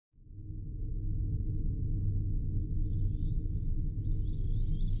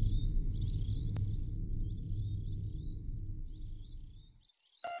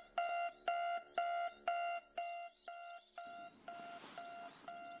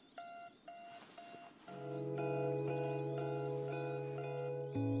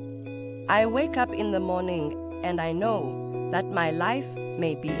I wake up in the morning and I know that my life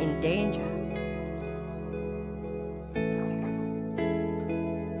may be in danger.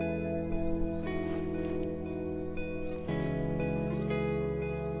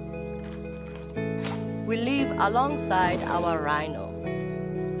 We live alongside our rhino,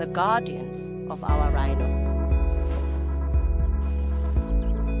 the guardians of our rhino.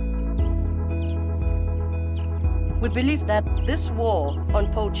 We believe that this war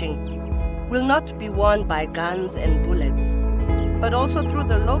on poaching will not be won by guns and bullets, but also through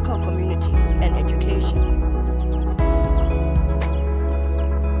the local communities and education.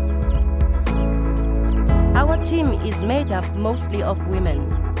 Our team is made up mostly of women.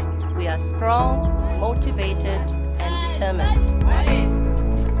 We are strong, motivated, and determined.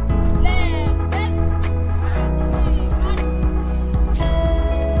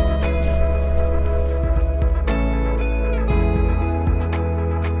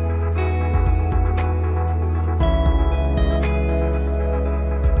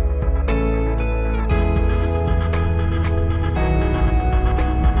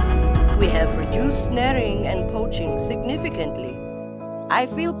 We have reduced snaring and poaching significantly. I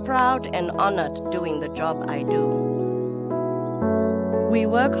feel proud and honored doing the job I do. We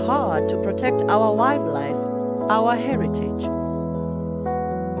work hard to protect our wildlife, our heritage.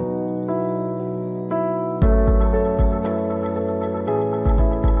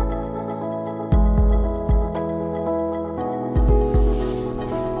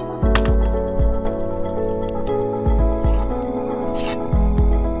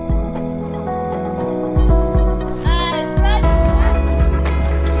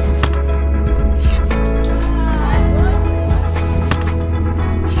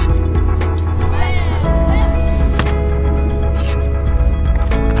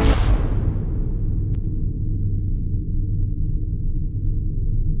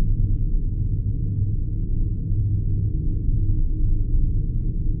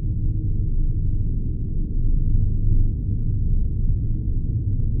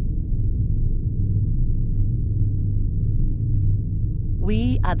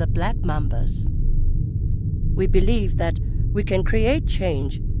 We are the Black Mambas. We believe that we can create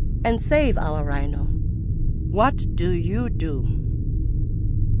change and save our rhino. What do you do?